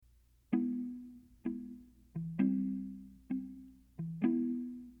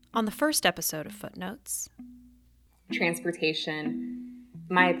On the first episode of Footnotes, transportation, in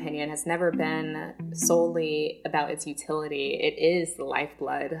my opinion, has never been solely about its utility. It is the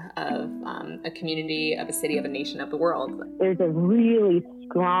lifeblood of a community, of a city, of a nation, of the world. There's a really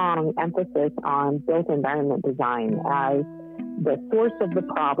strong emphasis on built environment design as the source of the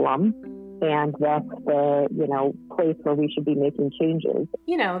problem, and that's the, place where we should be making changes.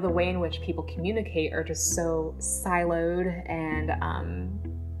 The way in which people communicate are just so siloed and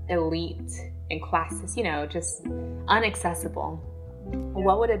elite and classes, just inaccessible.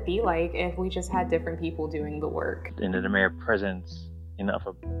 What would it be like if we just had different people doing the work? And the mere presence in a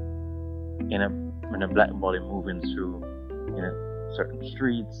black body moving through certain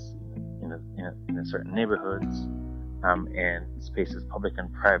streets, in certain neighborhoods, and spaces, public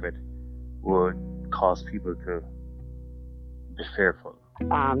and private, would cause people to be fearful.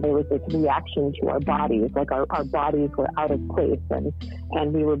 There was this reaction to our bodies, like our bodies were out of place, and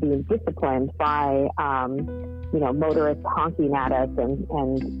we were being disciplined by, motorists honking at us and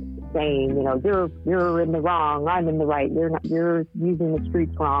saying, you're in the wrong, I'm in the right, you're using the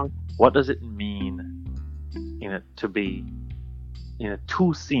streets wrong. What does it mean, to be,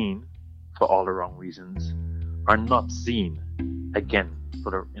 too seen for all the wrong reasons, or not seen again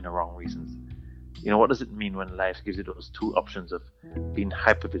for the wrong reasons? What does it mean when life gives you those two options of being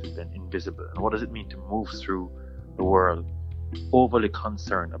hypervisible and invisible? And what does it mean to move through the world overly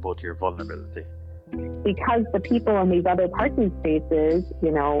concerned about your vulnerability? Because the people in these other parking spaces,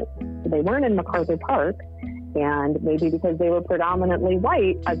 they weren't in MacArthur Park, and maybe because they were predominantly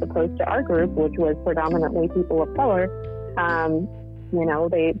white as opposed to our group, which was predominantly people of color,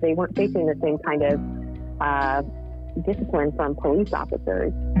 they weren't facing the same kind of discipline from police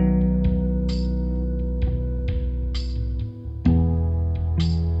officers.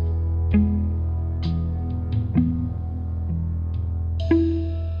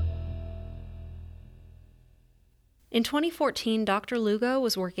 In 2014, Dr. Lugo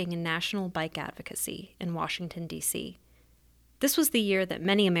was working in national bike advocacy in Washington, D.C. This was the year that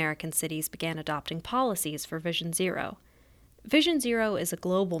many American cities began adopting policies for Vision Zero. Vision Zero is a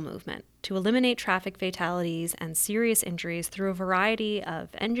global movement to eliminate traffic fatalities and serious injuries through a variety of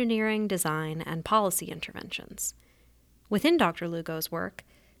engineering, design, and policy interventions. Within Dr. Lugo's work,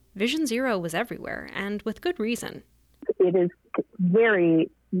 Vision Zero was everywhere, and with good reason. It is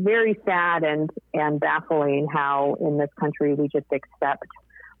very, very sad and baffling how in this country we just accept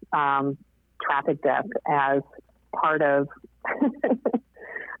traffic death as part of the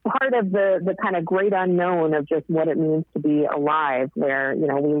kind of great unknown of just what it means to be alive, where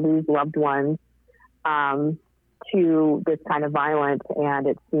we lose loved ones to this kind of violence, and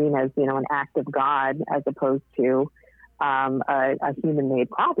it's seen as an act of God as opposed to a human-made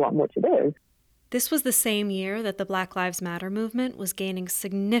problem, which it is. This was the same year that the Black Lives Matter movement was gaining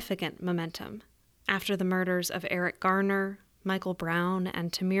significant momentum, after the murders of Eric Garner, Michael Brown,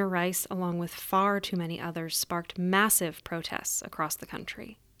 and Tamir Rice, along with far too many others, sparked massive protests across the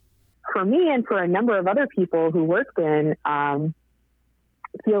country. For me and for a number of other people who worked in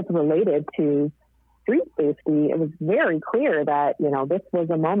fields related to street safety, it was very clear that, this was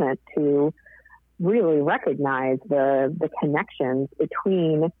a moment to really recognize the connections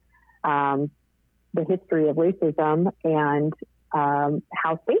between the history of racism and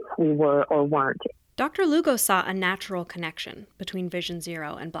how safe we were or weren't. Dr. Lugo saw a natural connection between Vision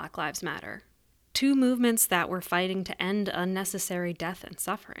Zero and Black Lives Matter, two movements that were fighting to end unnecessary death and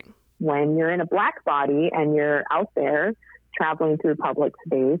suffering. When you're in a black body and you're out there traveling through public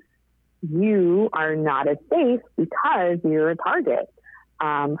space, you are not as safe because you're a target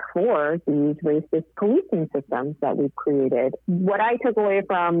for these racist policing systems that we've created. What I took away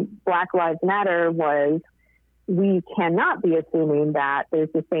from Black Lives Matter was we cannot be assuming that there's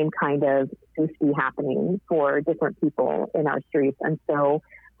the same kind of safety happening for different people in our streets. And so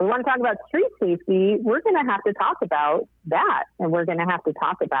if we want to talk about street safety, we're going to have to talk about that. And we're going to have to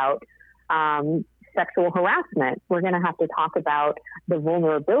talk about sexual harassment. We're going to have to talk about the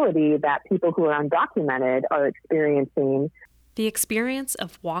vulnerability that people who are undocumented are experiencing. The experience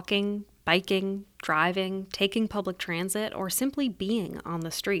of walking, biking, driving, taking public transit, or simply being on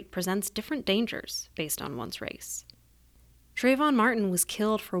the street presents different dangers based on one's race. Trayvon Martin was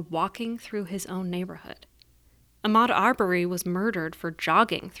killed for walking through his own neighborhood. Ahmaud Arbery was murdered for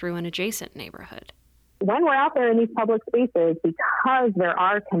jogging through an adjacent neighborhood. When we're out there in these public spaces, because there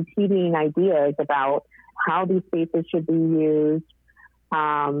are competing ideas about how these spaces should be used,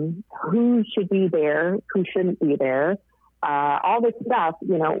 who should be there, who shouldn't be there, all this stuff,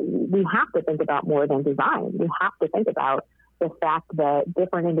 we have to think about more than design. We have to think about the fact that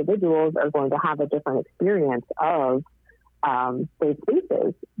different individuals are going to have a different experience of safe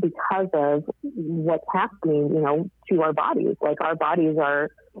spaces because of what's happening, to our bodies. Like our bodies are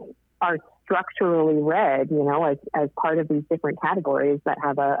structurally read, as part of these different categories that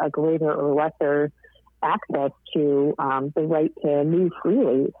have a greater or lesser access to the right to move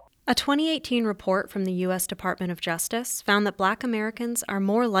freely. A 2018 report from the U.S. Department of Justice found that Black Americans are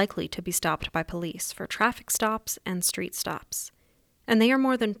more likely to be stopped by police for traffic stops and street stops. And they are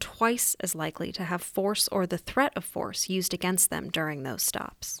more than twice as likely to have force or the threat of force used against them during those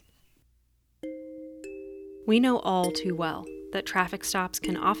stops. We know all too well that traffic stops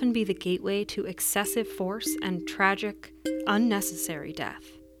can often be the gateway to excessive force and tragic, unnecessary death.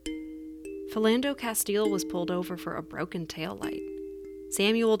 Philando Castile was pulled over for a broken taillight.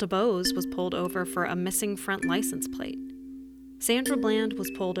 Samuel DuBose was pulled over for a missing front license plate. Sandra Bland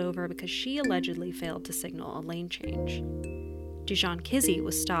was pulled over because she allegedly failed to signal a lane change. Dijon Kizzee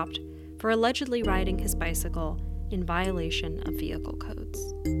was stopped for allegedly riding his bicycle in violation of vehicle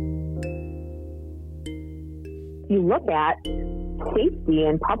codes. You look at safety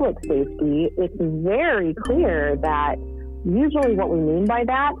and public safety, it's very clear that usually what we mean by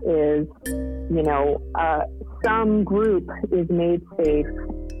that is, some group is made safe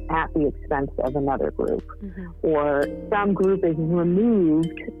at the expense of another group, or some group is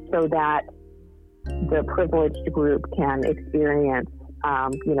removed so that the privileged group can experience,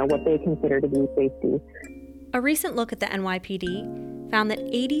 what they consider to be safety. A recent look at the NYPD found that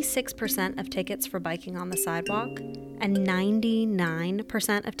 86% of tickets for biking on the sidewalk and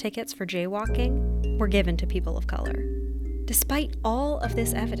 99% of tickets for jaywalking were given to people of color. Despite all of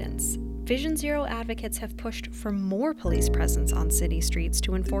this evidence, Vision Zero advocates have pushed for more police presence on city streets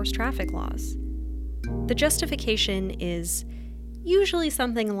to enforce traffic laws. The justification is usually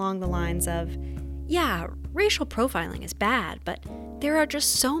something along the lines of, yeah, racial profiling is bad, but there are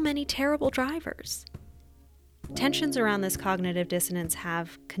just so many terrible drivers. Tensions around this cognitive dissonance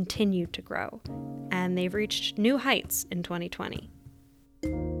have continued to grow, and they've reached new heights in 2020.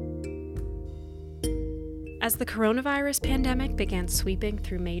 As the coronavirus pandemic began sweeping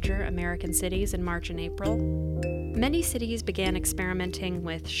through major American cities in March and April, many cities began experimenting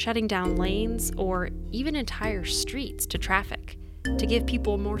with shutting down lanes or even entire streets to traffic to give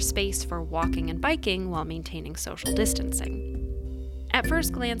people more space for walking and biking while maintaining social distancing. At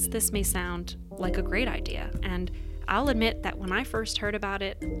first glance, this may sound like a great idea, and I'll admit that when I first heard about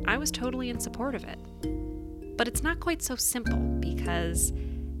it, I was totally in support of it. But it's not quite so simple, because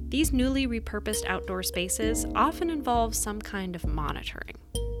these newly repurposed outdoor spaces often involve some kind of monitoring.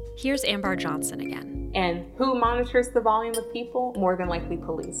 Here's Ambar Johnson again. And who monitors the volume of people? More than likely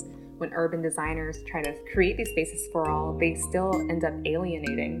police. When urban designers try to create these spaces for all, they still end up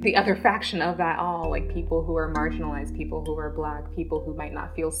alienating the other faction of that all, like people who are marginalized, people who are Black, people who might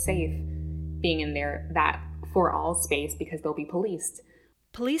not feel safe being in that for all space because they'll be policed.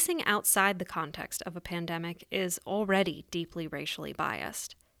 Policing outside the context of a pandemic is already deeply racially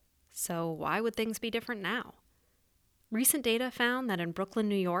biased. So why would things be different now? Recent data found that in Brooklyn,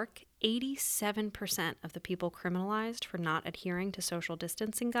 New York, 87% of the people criminalized for not adhering to social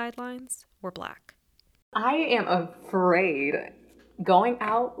distancing guidelines were Black. I am afraid going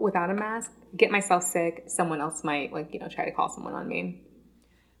out without a mask, get myself sick, someone else might try to call someone on me.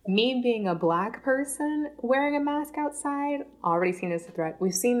 Me being a Black person wearing a mask outside, already seen as a threat.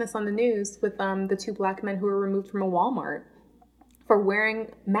 We've seen this on the news with the 2 Black men who were removed from a Walmart for wearing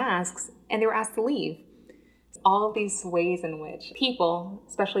masks, and they were asked to leave. All of these ways in which people,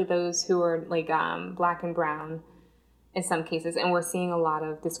 especially those who are Black and brown in some cases, and we're seeing a lot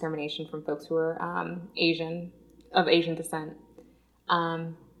of discrimination from folks who are Asian descent,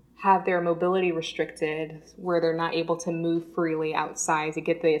 have their mobility restricted where they're not able to move freely outside to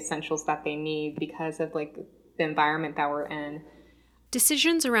get the essentials that they need because of the environment that we're in.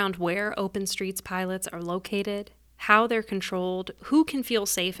 Decisions around where open streets pilots are located, how they're controlled, who can feel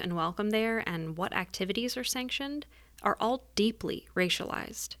safe and welcome there, and what activities are sanctioned are all deeply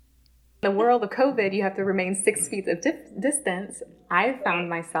racialized. In the world of COVID, you have to remain 6 feet of distance. I found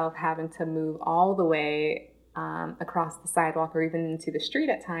myself having to move all the way across the sidewalk or even into the street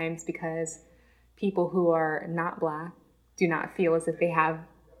at times because people who are not Black do not feel as if they have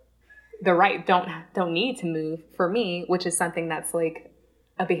the right, don't need to move for me, which is something that's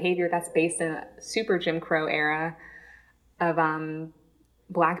a behavior that's based in a super Jim Crow era of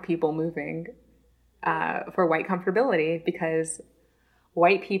Black people moving for white comfortability because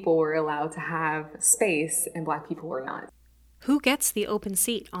white people were allowed to have space and Black people were not. Who gets the open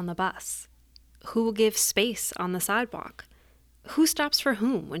seat on the bus? Who will give space on the sidewalk? Who stops for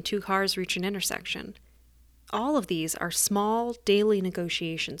whom when 2 cars reach an intersection? All of these are small daily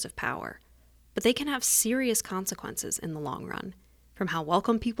negotiations of power. but they can have serious consequences in the long run, from how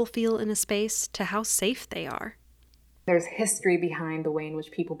welcome people feel in a space to how safe they are. There's history behind the way in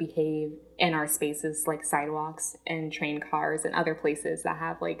which people behave in our spaces, like sidewalks and train cars and other places that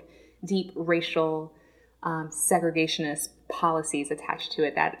have like deep racial segregationist policies attached to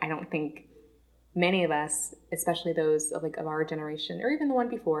it that I don't think many of us, especially those of our generation or even the one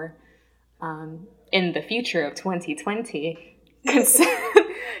before, in the future of 2020,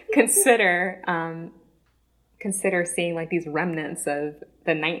 consider seeing like these remnants of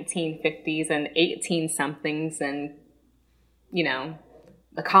the 1950s and 18 somethings, and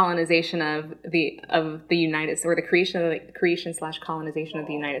the colonization of the United States, or the creation/colonization of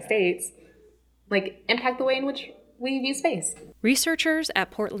the United States, impact the way in which we view space. Researchers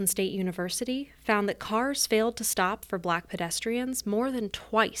at Portland State University found that cars failed to stop for Black pedestrians more than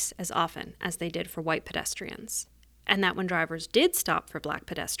twice as often as they did for white pedestrians, and that when drivers did stop for Black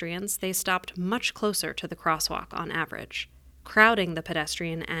pedestrians, they stopped much closer to the crosswalk on average, crowding the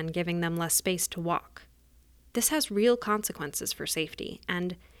pedestrian and giving them less space to walk. This has real consequences for safety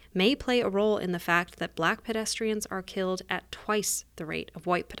and may play a role in the fact that Black pedestrians are killed at twice the rate of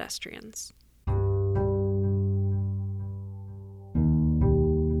white pedestrians.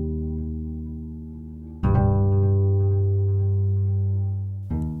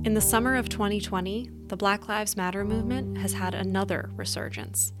 In the summer of 2020, the Black Lives Matter movement has had another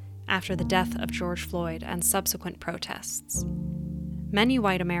resurgence after the death of George Floyd and subsequent protests. Many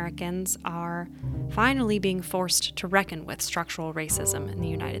white Americans are finally being forced to reckon with structural racism in the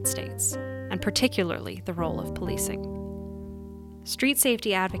United States, and particularly the role of policing. Street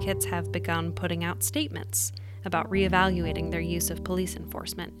safety advocates have begun putting out statements about reevaluating their use of police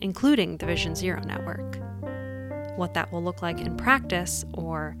enforcement, including the Vision Zero network. What that will look like in practice,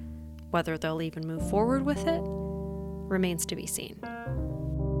 or whether they'll even move forward with it, remains to be seen.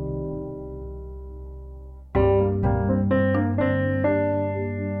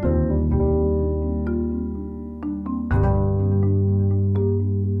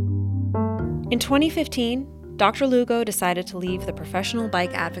 In 2015, Dr. Lugo decided to leave the professional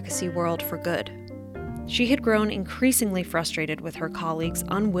bike advocacy world for good. She had grown increasingly frustrated with her colleagues'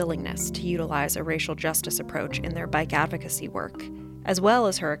 unwillingness to utilize a racial justice approach in their bike advocacy work, as well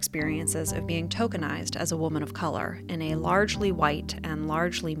as her experiences of being tokenized as a woman of color in a largely white and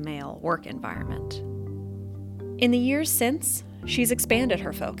largely male work environment. In the years since, she's expanded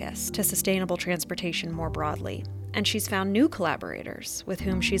her focus to sustainable transportation more broadly, and she's found new collaborators with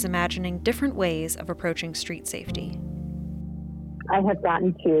whom she's imagining different ways of approaching street safety. I have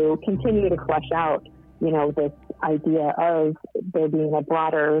gotten to continue to flesh out this idea of there being a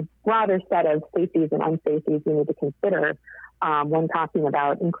broader set of safeties and unsafeties we need to consider when talking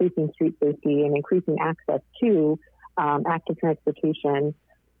about increasing street safety and increasing access to active transportation.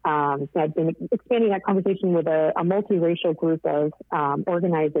 So I've been expanding that conversation with a multiracial group of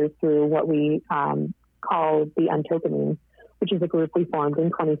organizers through what we call the Untokening, which is a group we formed in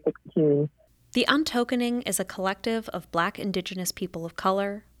 2016. The Untokening is a collective of Black, Indigenous people of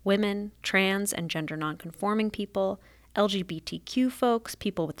color, women, trans and gender nonconforming people, LGBTQ folks,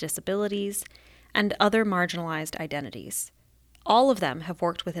 people with disabilities, and other marginalized identities. All of them have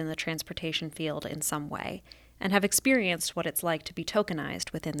worked within the transportation field in some way and have experienced what it's like to be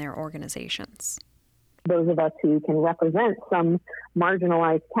tokenized within their organizations. Those of us who can represent some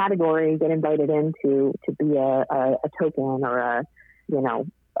marginalized category get invited in to be a token or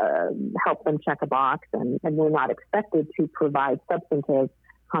help them check a box, and we're not expected to provide substantive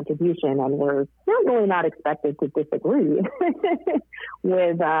contribution, and we're certainly not expected to disagree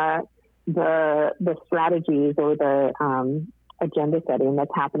with the strategies or the agenda setting that's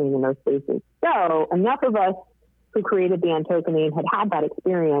happening in those spaces. So enough of us who created the Untokening had that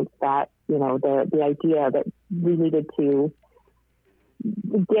experience that, the idea that we needed to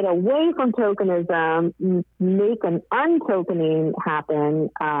get away from tokenism, make an untokening happen.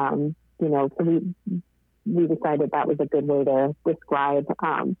 So we decided that was a good way to describe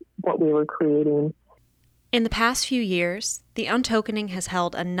what we were creating. In the past few years, the Untokening has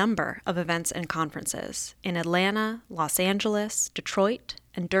held a number of events and conferences in Atlanta, Los Angeles, Detroit,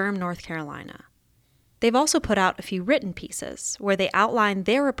 and Durham, North Carolina. They've also put out a few written pieces where they outline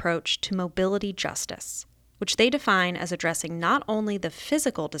their approach to mobility justice, which they define as addressing not only the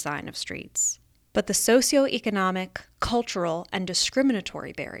physical design of streets, but the socioeconomic, cultural, and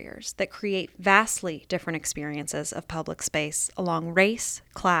discriminatory barriers that create vastly different experiences of public space along race,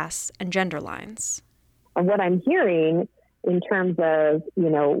 class, and gender lines. And what I'm hearing in terms of,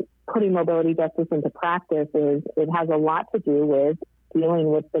 putting mobility justice into practice is it has a lot to do with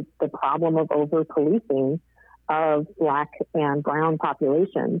dealing with the problem of over-policing of Black and brown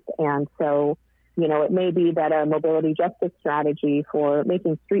populations. And so, it may be that a mobility justice strategy for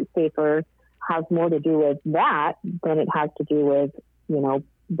making streets safer has more to do with that than it has to do with,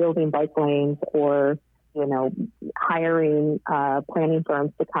 building bike lanes or, hiring planning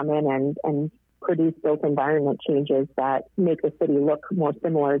firms to come in and produce built environment changes that make the city look more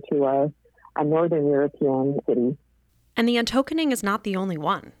similar to a Northern European city. And the untokening is not the only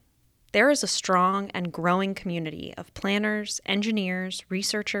one. There is a strong and growing community of planners, engineers,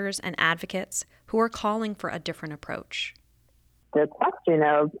 researchers, and advocates who are calling for a different approach. The question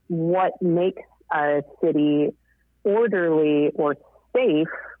of what makes a city orderly or safe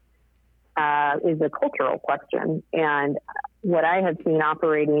is a cultural question. And what I have seen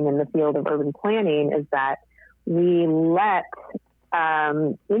operating in the field of urban planning is that we let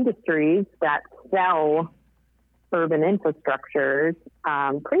industries that sell urban infrastructures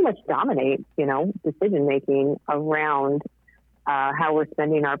pretty much dominate, decision-making around how we're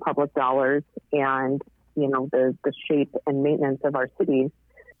spending our public dollars and, the shape and maintenance of our cities.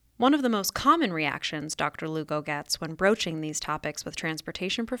 One of the most common reactions Dr. Lugo gets when broaching these topics with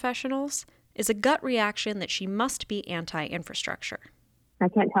transportation professionals is a gut reaction that she must be anti-infrastructure. I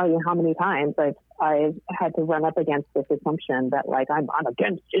can't tell you how many times I've had to run up against this assumption that, I'm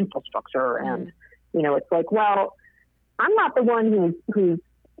against infrastructure. And, it's like, well, I'm not the one who's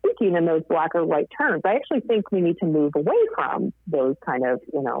speaking in those black or white terms. I actually think we need to move away from those kind of,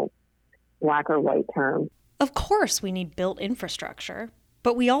 black or white terms. Of course we need built infrastructure,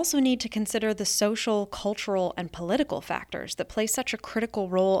 but we also need to consider the social, cultural, and political factors that play such a critical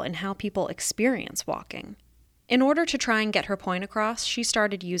role in how people experience walking. In order to try and get her point across, she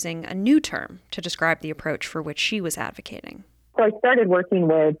started using a new term to describe the approach for which she was advocating. So I started working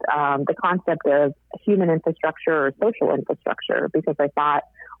with the concept of human infrastructure or social infrastructure, because I thought,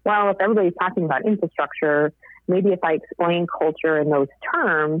 well, if everybody's talking about infrastructure, maybe if I explain culture in those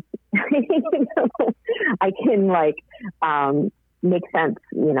terms, I can make sense,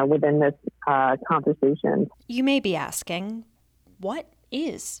 within this conversation. You may be asking, what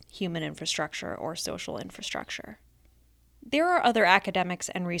is human infrastructure or social infrastructure? There are other academics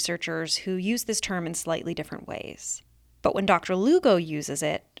and researchers who use this term in slightly different ways. But when Dr. Lugo uses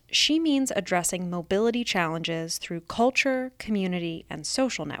it, she means addressing mobility challenges through culture, community, and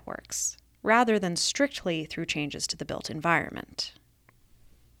social networks, rather than strictly through changes to the built environment.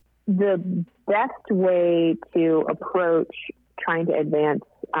 The best way to approach trying to advance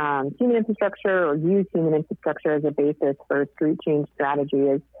human infrastructure or use human infrastructure as a basis for a street change strategy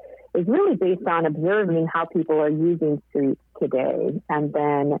is really based on observing how people are using streets today, and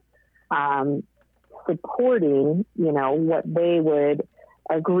then supporting, what they would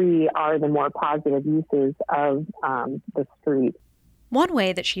agree are the more positive uses of the street. One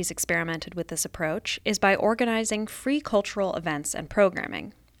way that she's experimented with this approach is by organizing free cultural events and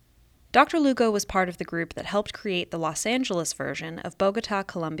programming. Dr. Lugo was part of the group that helped create the Los Angeles version of Bogota,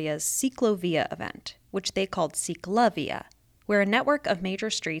 Colombia's Ciclovia event, which they called Ciclavia, where a network of major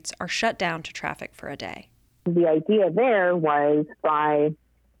streets are shut down to traffic for a day. The idea there was by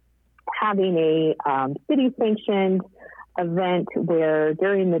having a city-sanctioned event where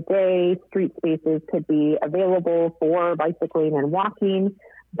during the day street spaces could be available for bicycling and walking,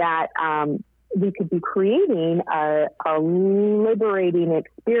 that we could be creating a liberating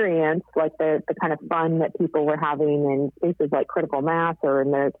experience, like the kind of fun that people were having in spaces like Critical Mass or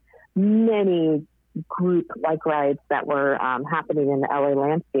in the many group bike rides that were happening in the LA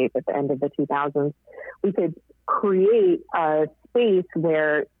landscape at the end of the 2000s. We could create a space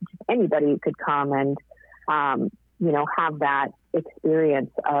where anybody could come and, have that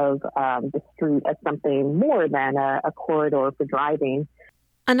experience of the street as something more than a corridor for driving.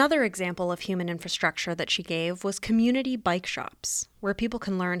 Another example of human infrastructure that she gave was community bike shops, where people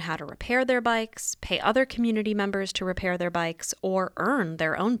can learn how to repair their bikes, pay other community members to repair their bikes, or earn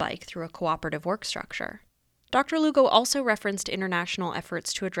their own bike through a cooperative work structure. Dr. Lugo also referenced international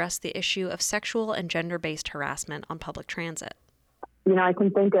efforts to address the issue of sexual and gender-based harassment on public transit. I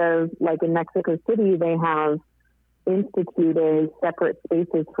can think of, like in Mexico City, they have instituted separate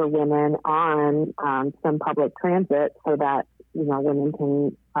spaces for women on some public transit so that, women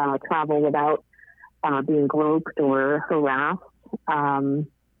can travel without being groped or harassed. But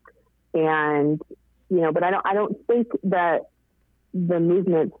I don't think that the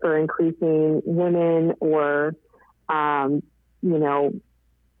movements for increasing women or,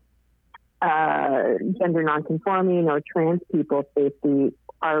 gender nonconforming or trans people's safety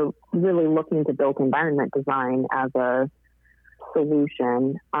are really looking to built environment design as a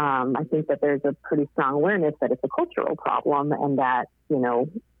solution. I think that there's a pretty strong awareness that it's a cultural problem, and that,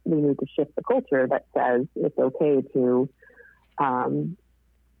 we need to shift the culture that says it's okay to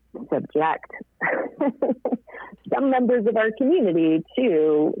subject some members of our community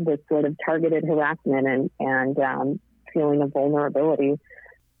to this sort of targeted harassment and feeling of vulnerability.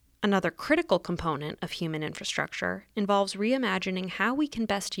 Another critical component of human infrastructure involves reimagining how we can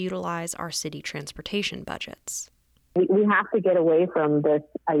best utilize our city transportation budgets. We have to get away from this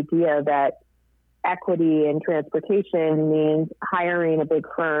idea that equity in transportation means hiring a big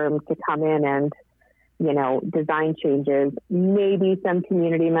firm to come in and, design changes. Maybe some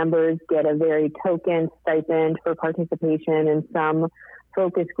community members get a very token stipend for participation in some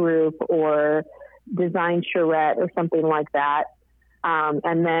focus group or design charrette or something like that.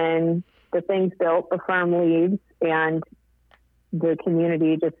 And then the thing's built, the firm leaves, and the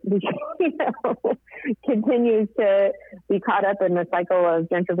community just, continues to be caught up in the cycle of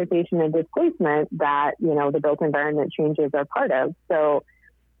gentrification and displacement that, the built environment changes are part of. So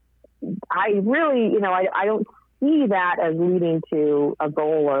I really, I don't see that as leading to a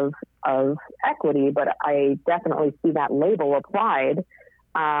goal of equity, but I definitely see that label applied,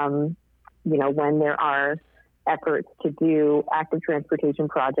 when there are efforts to do active transportation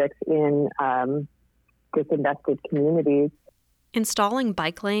projects in disinvested communities. Installing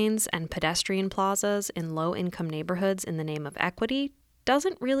bike lanes and pedestrian plazas in low-income neighborhoods in the name of equity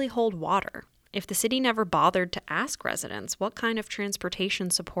doesn't really hold water. If the city never bothered to ask residents what kind of transportation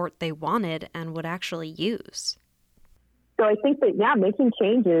support they wanted and would actually use. So I think that, making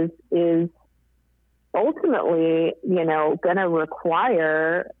changes is ultimately, going to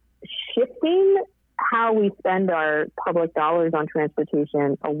require shifting how we spend our public dollars on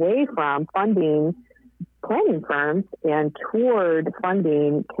transportation away from funding planning firms and toward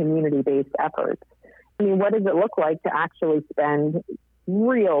funding community-based efforts. I mean, what does it look like to actually spend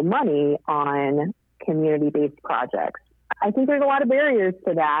real money on community-based projects? I think there's a lot of barriers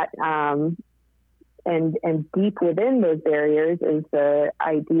to that. And deep within those barriers is the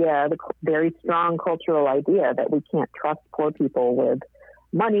very strong cultural idea that we can't trust poor people with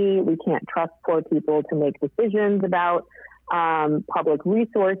money. We can't trust poor people to make decisions about public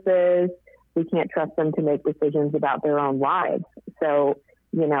resources. We can't trust them to make decisions about their own lives. So,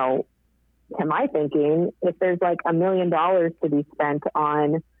 to my thinking, if there's like $1 million to be spent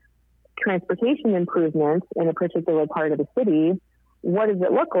on transportation improvements in a particular part of the city, what does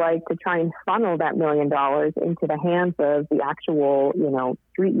it look like to try and funnel that $1 million into the hands of the actual,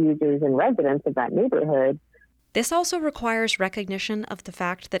 street users and residents of that neighborhood? This also requires recognition of the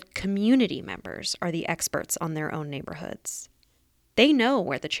fact that community members are the experts on their own neighborhoods. They know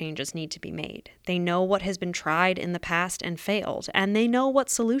where the changes need to be made. They know what has been tried in the past and failed, and they know what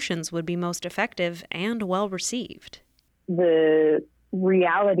solutions would be most effective and well received. The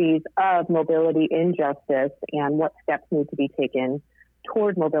realities of mobility injustice and what steps need to be taken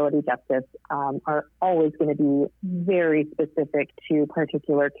toward mobility justice are always going to be very specific to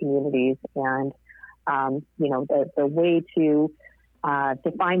particular communities. And, the way to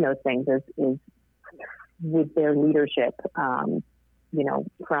define those things is with their leadership,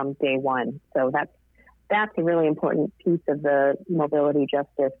 from day one. So that's a really important piece of the mobility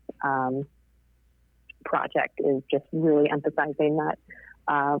justice project, is just really emphasizing that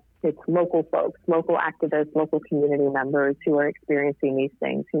it's local folks, local activists, local community members who are experiencing these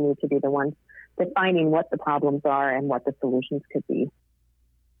things, who need to be the ones defining what the problems are and what the solutions could be.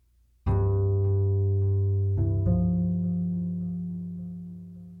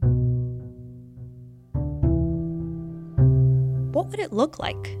 What would it look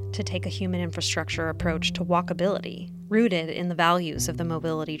like to take a human infrastructure approach to walkability, rooted in the values of the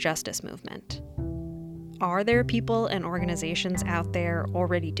mobility justice movement? Are there people and organizations out there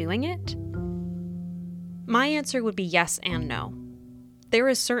already doing it? My answer would be yes and no. There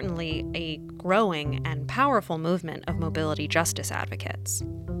is certainly a growing and powerful movement of mobility justice advocates.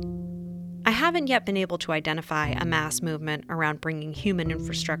 I haven't yet been able to identify a mass movement around bringing human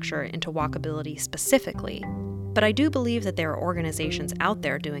infrastructure into walkability specifically, but I do believe that there are organizations out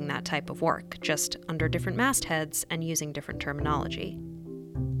there doing that type of work, just under different mastheads and using different terminology.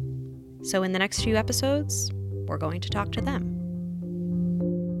 So in the next few episodes, we're going to talk to them.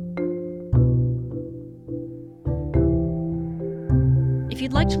 If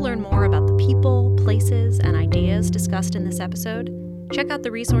you'd like to learn more about the people, places, and ideas discussed in this episode, check out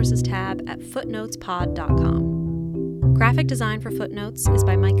the resources tab at footnotespod.com. Graphic design for Footnotes is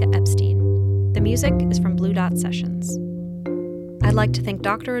by Micah Epstein. The music is from Blue Dot Sessions. I'd like to thank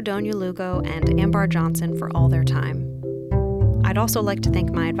Dr. Adonia Lugo and Ambar Johnson for all their time. I'd also like to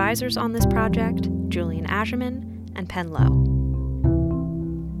thank my advisors on this project, Julian Asherman and Penn Lowe.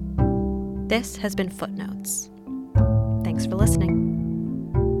 This has been Footnotes. Thanks for listening.